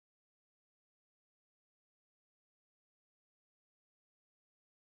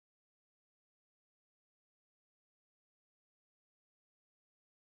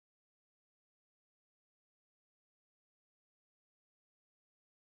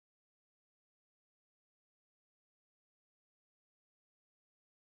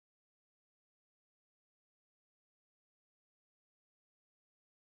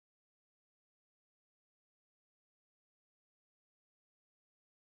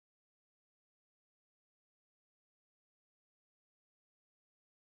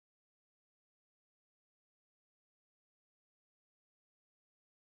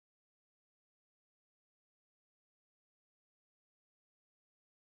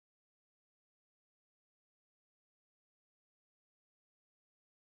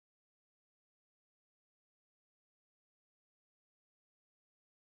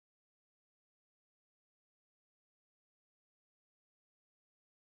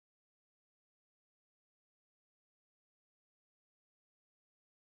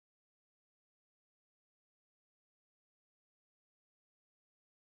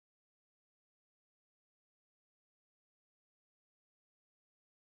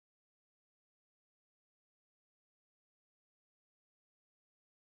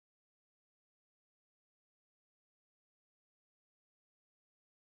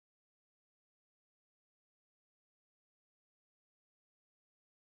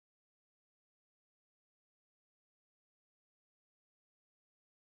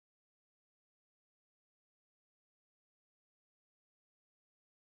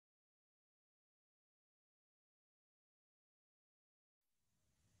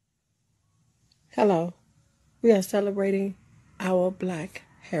Hello, we are celebrating our Black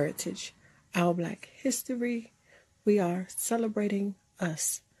heritage, our Black history. We are celebrating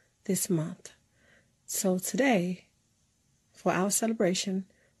us this month. So today, for our celebration,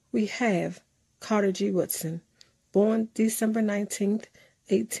 we have Carter G. Woodson, born December 19th,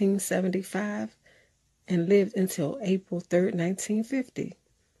 1875, and lived until April 3rd, 1950.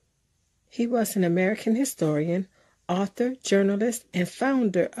 He was an American historian, author, journalist, and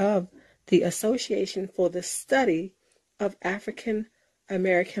founder of the Association for the Study of African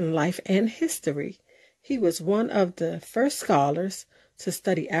American Life and History. He was one of the first scholars to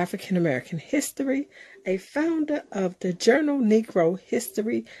study African American history, a founder of the journal Negro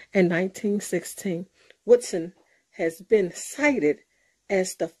History in 1916. Woodson has been cited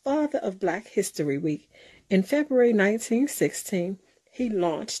as the father of Black History Week. In February 1916, he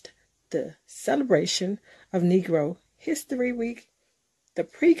launched the celebration of Negro History Week, the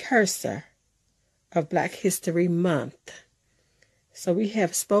precursor of Black History Month. So we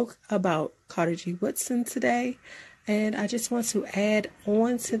have spoke about Carter G. Woodson today, and I just want to add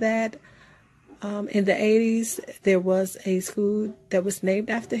on to that. In the 80s, there was a school that was named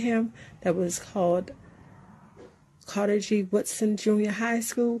after him that was called Carter G. Woodson Junior High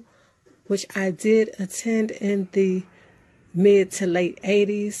School, which I did attend in the mid to late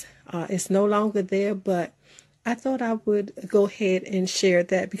 80s. It's no longer there, but I thought I would go ahead and share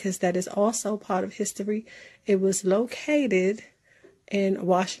that because that is also part of history. It was located in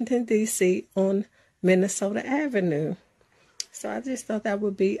Washington, D.C. on Minnesota Avenue. So I just thought that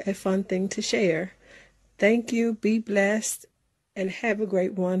would be a fun thing to share. Thank you. Be blessed and have a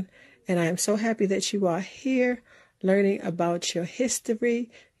great one. And I am so happy that you are here learning about your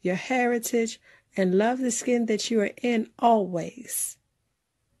history, your heritage, and love the skin that you are in always.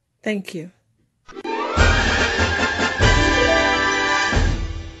 Thank you.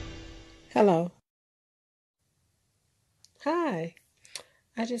 Hello. Hi.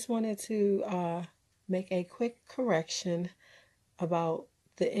 I just wanted to make a quick correction about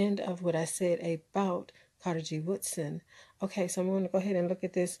the end of what I said about Carter G. Woodson. Okay, so I'm going to go ahead and look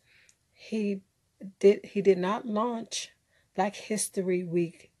at this. He did not launch Black History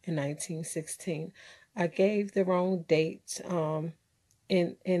Week in 1916. I gave the wrong date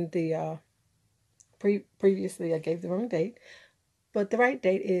previously I gave the wrong date, but the right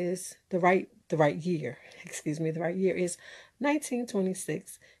date is the right year. The right year is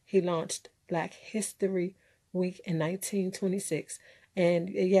 1926. He launched Black History Week in 1926, and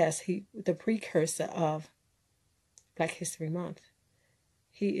yes, the precursor of Black History Month.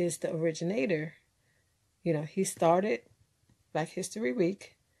 He is the originator. He started Black History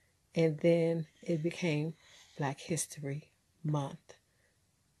Week, and then it became Black History Month.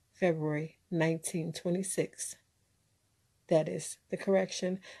 February 1926. That is the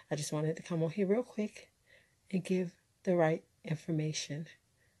correction. I just wanted to come on here real quick and give the right information.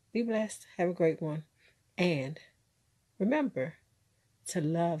 Be blessed. Have a great one. And remember to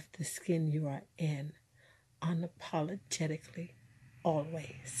love the skin you are in unapologetically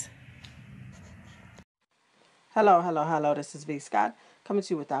always. Hello. This is V. Scott coming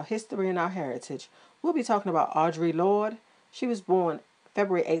to you with our history and our heritage. We'll be talking about Audre Lorde. She was born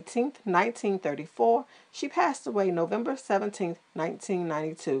February 18th, 1934. She passed away November 17th,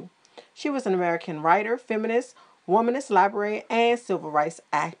 1992. She was an American writer, feminist, womanist, librarian, and civil rights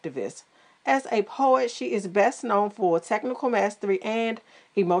activist. As a poet, she is best known for technical mastery and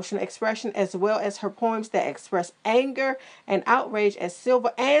emotional expression, as well as her poems that express anger and outrage at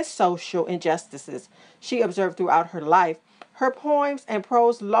civil and social injustices she observed throughout her life. Her poems and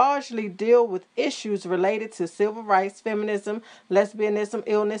prose largely deal with issues related to civil rights, feminism, lesbianism,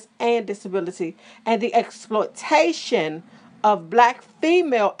 illness, and disability, and the exploitation of Black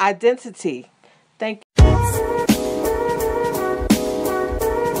female identity. Thank you.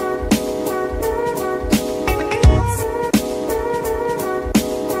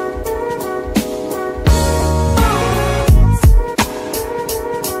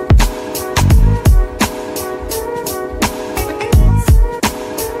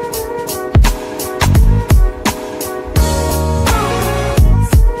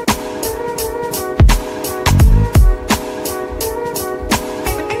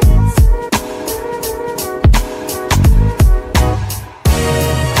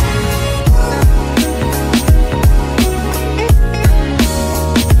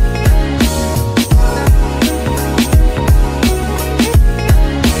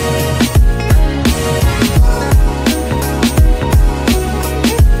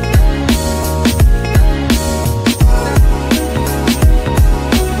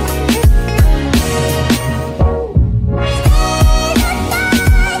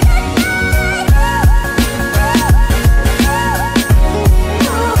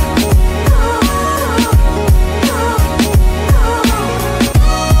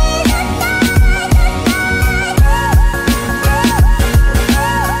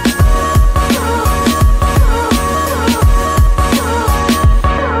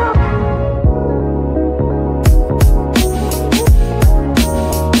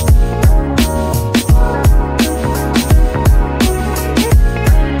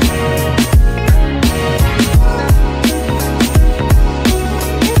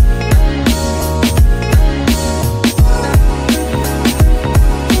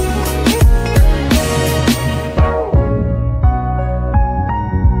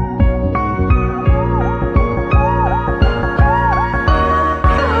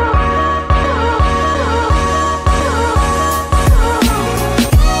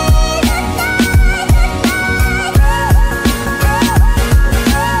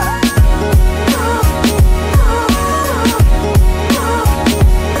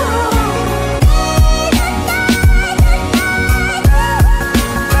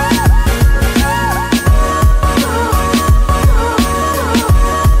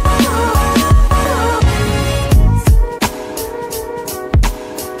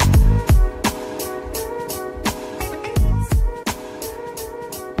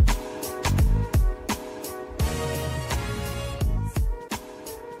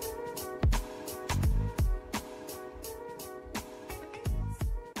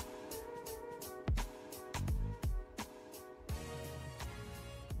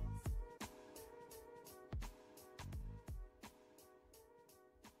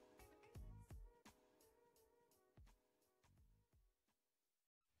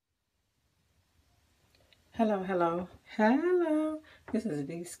 Hello. This is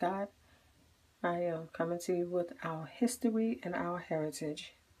V. Scott. I am coming to you with our history and our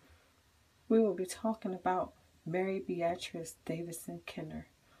heritage. We will be talking about Mary Beatrice Davidson Kenner,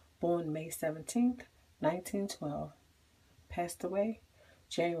 born May 17th, 1912, passed away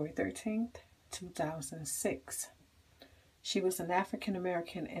January 13th, 2006. She was an African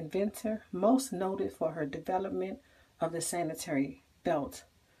American inventor, most noted for her development of the sanitary belt.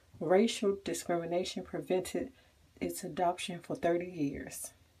 Racial discrimination prevented its adoption for 30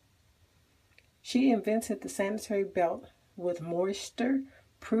 years. She invented the sanitary belt with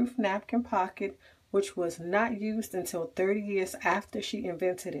moisture-proof napkin pocket, which was not used until 30 years after she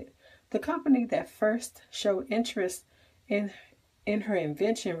invented it. The company that first showed interest in, in her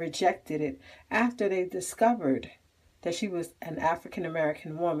invention rejected it after they discovered that she was an African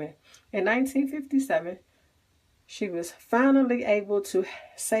American woman. In 1957, she was finally able to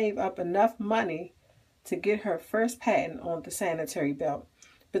save up enough money to get her first patent on the sanitary belt.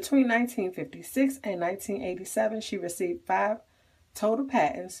 Between 1956 and 1987, she received 5 total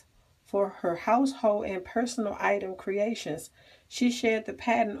patents for her household and personal item creations. She shared the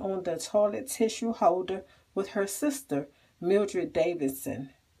patent on the toilet tissue holder with her sister, Mildred Davidson.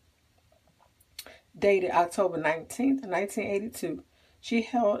 Dated October 19th, 1982, she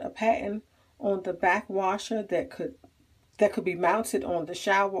held a patent on the back washer that could be mounted on the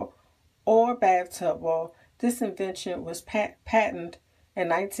shower or bathtub wall. This invention was patented in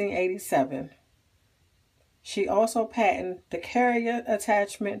 1987. She also patented the carrier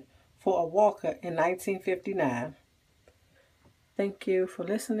attachment for a walker in 1959. Thank you for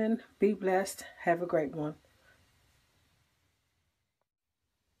listening. Be blessed. Have a great one.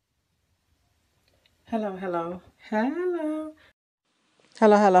 Hello. Hello.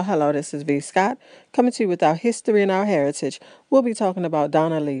 This is V. Scott, coming to you with our history and our heritage. We'll be talking about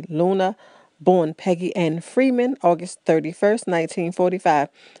Donna Lee Luna, born Peggy Ann Freeman, August 31st, 1945.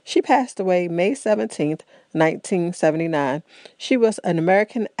 She passed away May 17th, 1979. She was an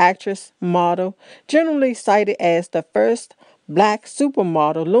American actress, model, generally cited as the first black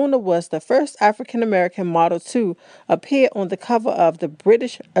supermodel. Luna was the first African American model to appear on the cover of the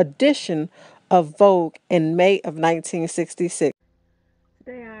British edition of Vogue in May of 1966.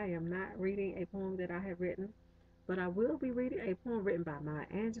 Today I am not reading a poem that I have written, but I will be reading a poem written by Maya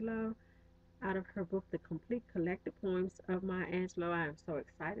Angelou out of her book, The Complete Collected Poems of Maya Angelou. I am so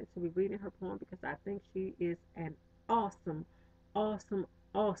excited to be reading her poem because I think she is an awesome, awesome,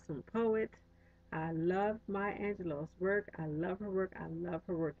 awesome poet. I love Maya Angelou's work. I love her work. I love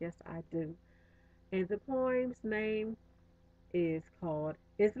her work. Yes, I do. And the poem's name is called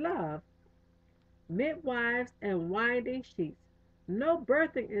Is Love. Midwives and winding sheets. No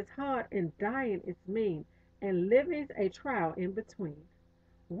birthing is hard and dying is mean, and living's a trial in between.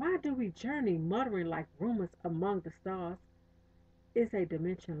 Why do we journey muttering like rumors among the stars? Is a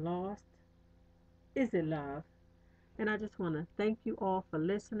dimension lost? Is it love? And I just want to thank you all for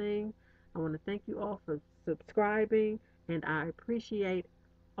listening. I want to thank you all for subscribing, and I appreciate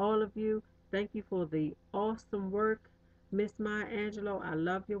all of you. Thank you for the awesome work, Miss Maya Angelou. I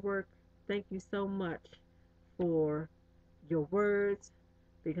love your work. Thank you so much for your words,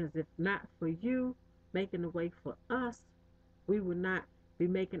 because if not for you making the way for us, we would not be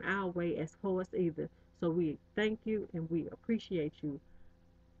making our way as poets either. So we thank you and we appreciate you.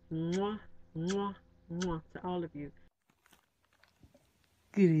 Mwah, mwah, mwah to all of you.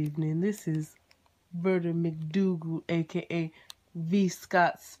 Good evening. This is Berta McDougal, aka V.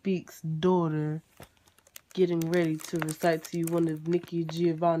 Scott Speaks' daughter, getting ready to recite to you one of Nikki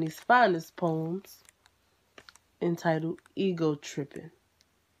Giovanni's finest poems, entitled Ego Trippin'.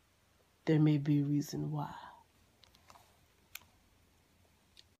 There may be a reason why.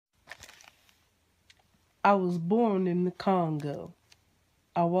 I was born in the Congo.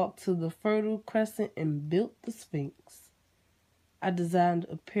 I walked to the Fertile Crescent and built the Sphinx. I designed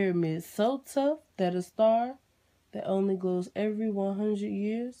a pyramid so tough that a star that only glows every 100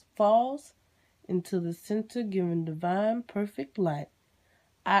 years falls into the center, giving divine perfect light.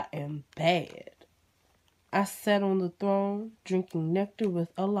 I am bad. I sat on the throne, drinking nectar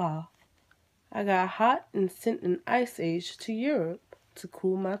with Allah. I got hot and sent an ice age to Europe to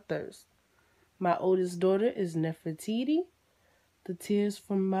cool my thirst. My oldest daughter is Nefertiti. The tears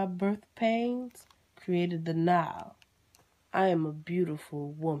from my birth pains created the Nile. I am a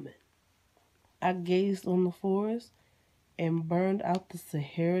beautiful woman. I gazed on the forest and burned out the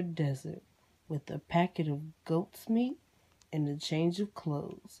Sahara Desert with a packet of goat's meat and a change of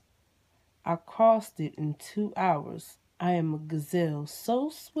clothes. I crossed it in 2 hours. I am a gazelle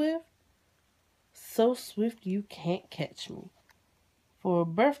so swift you can't catch me. For a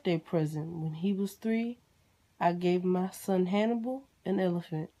birthday present when he was 3, I gave my son Hannibal an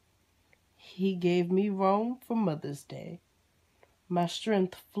elephant. He gave me Rome for Mother's Day. My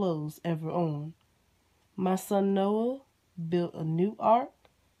strength flows ever on. My son Noah built a new ark,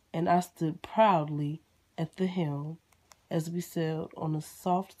 and I stood proudly at the helm as we sailed on a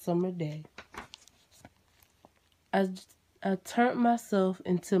soft summer day. I, I turned myself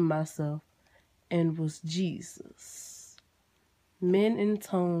into myself and was Jesus. Men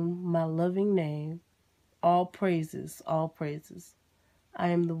intone my loving name. All praises, all praises. I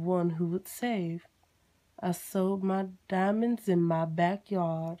am the one who would save. I sowed my diamonds in my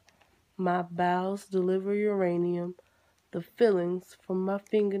backyard. My bowels deliver uranium. The fillings from my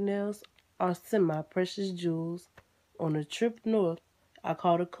fingernails are semi-precious jewels. On a trip north, I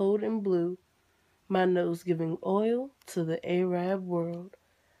caught a cold in blue. My nose giving oil to the Arab world.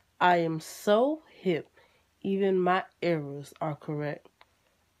 I am so hip, even my errors are correct.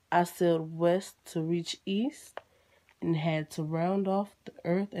 I sailed west to reach east and had to round off the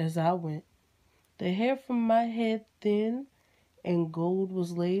earth as I went. The hair from my head thin and gold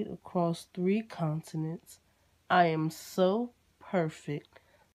was laid across 3 continents. I am so perfect.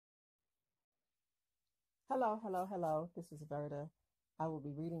 Hello, hello, hello. This is Verda. I will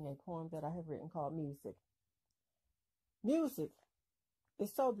be reading a poem that I have written called Music. Music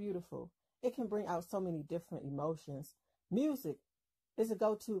is so beautiful. It can bring out so many different emotions. Music is a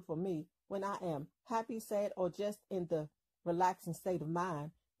go-to for me when I am happy, sad, or just in the relaxing state of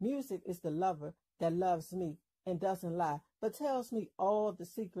mind. Music is the lover that loves me and doesn't lie, but tells me all the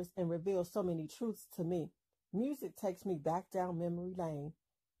secrets and reveals so many truths to me. Music takes me back down memory lane.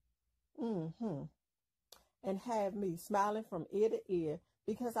 Mm-hmm. And have me smiling from ear to ear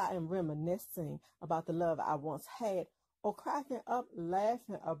because I am reminiscing about the love I once had or cracking up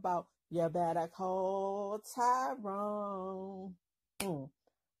laughing about you better call Tyrone.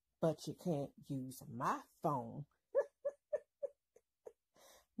 But you can't use my phone.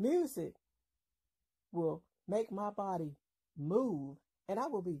 Music will make my body move and I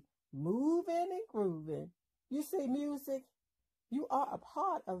will be moving and grooving. You see, music, you are a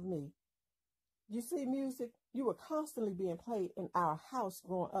part of me. You see, music, you were constantly being played in our house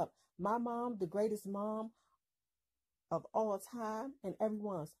growing up. My mom, the greatest mom of all time, and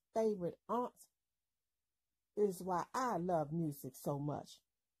everyone's favorite aunt, is why I love music so much.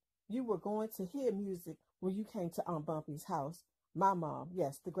 You were going to hear music when you came to Aunt Bumpy's house. My mom,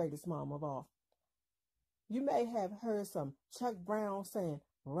 yes, the greatest mom of all. You may have heard some Chuck Brown saying,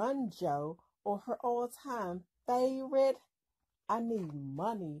 "Run, Joe," or her all-time favorite, "I need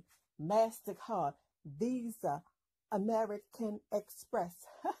money," MasterCard, Visa, American Express.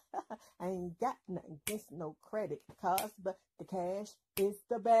 I ain't got nothing against no credit cards, but the cash is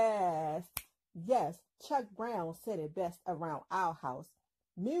the best. Yes, Chuck Brown said it best around our house.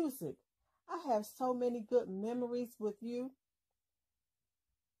 Music. I have so many good memories with you.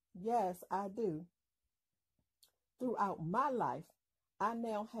 Yes, I do. Throughout my life, I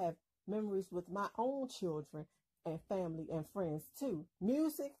now have memories with my own children and family and friends too.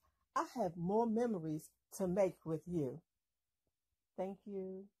 Music, I have more memories to make with you. Thank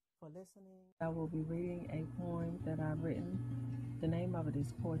you for listening. I will be reading a poem that I've written. The name of it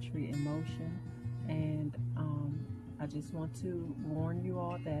is Poetry in Motion. And I just want to warn you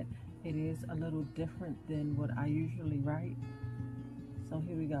all that it is a little different than what I usually write. So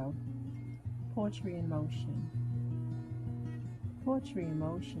here we go. Poetry in Motion. Poetry in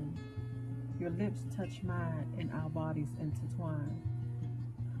motion. Your lips touch mine and our bodies intertwine.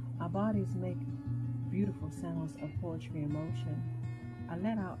 Our bodies make beautiful sounds of poetry in motion. I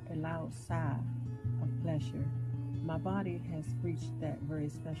let out a loud sigh of pleasure. My body has reached that very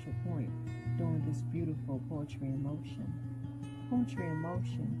special point during this beautiful poetry in motion. Poetry in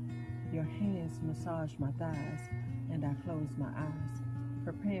motion. Your hands massage my thighs and I close my eyes,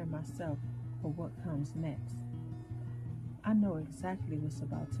 preparing myself for what comes next. I know exactly what's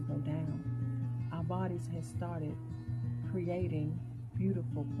about to go down. Our bodies have started creating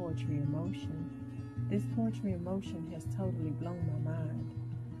beautiful poetry in motion. This poetry in motion has totally blown my mind.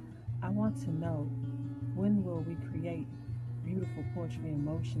 I want to know, when will we create beautiful poetry in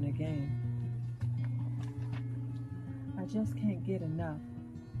motion again? I just can't get enough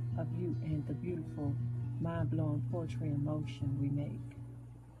of you and the beautiful, mind-blowing poetry in motion we make.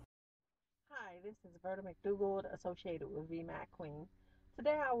 Hi, this is Verda McDougald, associated with VMAC Queen.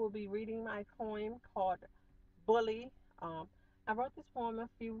 Today I will be reading my poem called Bully. I wrote this poem a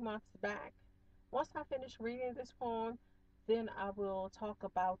few months back. Once I finish reading this poem, then I will talk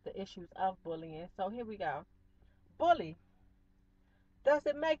about the issues of bullying. So here we go. Bully. Does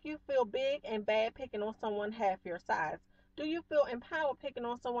it make you feel big and bad picking on someone half your size? Do you feel empowered picking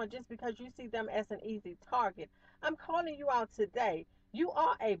on someone just because you see them as an easy target? I'm calling you out today. You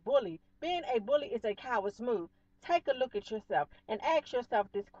are a bully. Being a bully is a coward's move. Take a look at yourself and ask yourself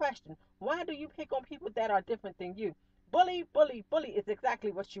this question. Why do you pick on people that are different than you? Bully, bully, bully is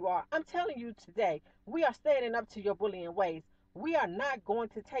exactly what you are. I'm telling you today, we are standing up to your bullying ways. We are not going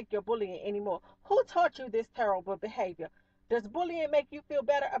to take your bullying anymore. Who taught you this terrible behavior? Does bullying make you feel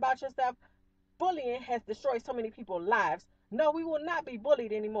better about yourself? Bullying has destroyed so many people's lives. No, we will not be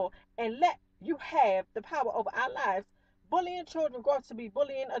bullied anymore and let you have the power over our lives. Bullying children grow to be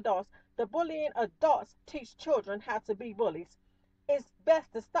bullying adults. The bullying adults teach children how to be bullies. It's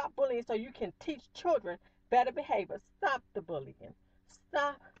best to stop bullying so you can teach children better behavior. Stop the bullying.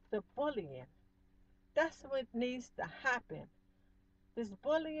 Stop the bullying. That's what needs to happen. This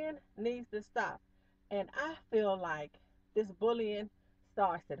bullying needs to stop. And I feel like this bullying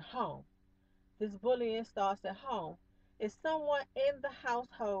starts at home. This bullying starts at home. Is someone in the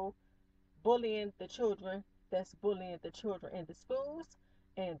household bullying the children that's bullying the children in the schools,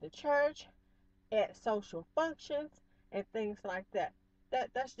 in the church, at social functions, and things like that?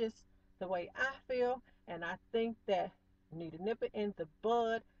 That's just the way I feel, and I think that you need to nip it in the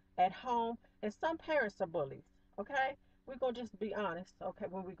bud at home. And some parents are bullies, okay? We're gonna just be honest, okay?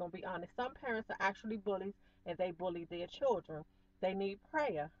 When we're gonna be honest, some parents are actually bullies and they bully their children. They need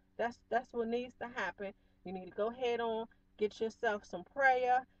prayer. That's what needs to happen. You need to go ahead on, get yourself some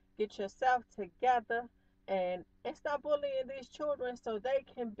prayer, get yourself together, and stop bullying these children so they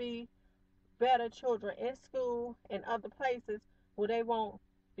can be better children in school and other places where they won't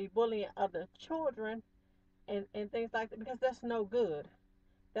be bullying other children and things like that, because that's no good.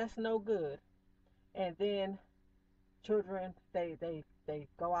 That's no good. And then children, they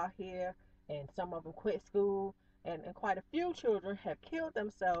go out here and some of them quit school, and quite a few children have killed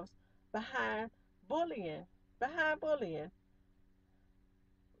themselves behind bullying. Behind bullying.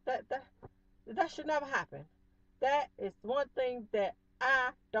 That should never happen. That is one thing that I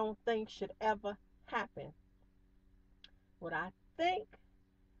don't think should ever happen. What I think,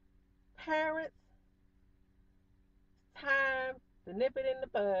 parents, time to nip it in the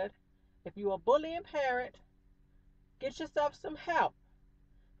bud. If you're a bullying parent, get yourself some help.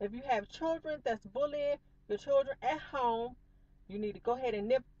 If you have children that's bullying your children at home, you need to go ahead and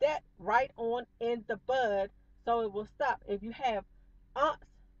nip that right on in the bud so it will stop. If you have aunts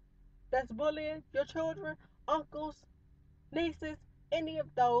that's bullying your children, uncles, nieces, any of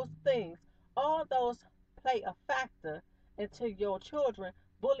those things, all those play a factor into your children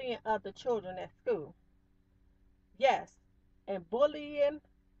bullying other children at school. Yes, and bullying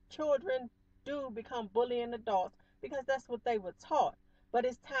children do become bullying adults because that's what they were taught. But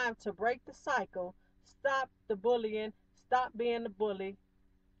it's time to break the cycle. Stop the bullying. Stop being a bully.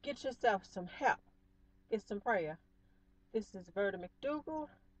 Get yourself some help. Get some prayer. This is Verda McDougal.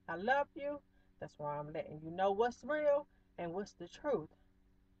 I love you. That's why I'm letting you know what's real and what's the truth.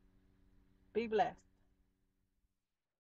 Be blessed.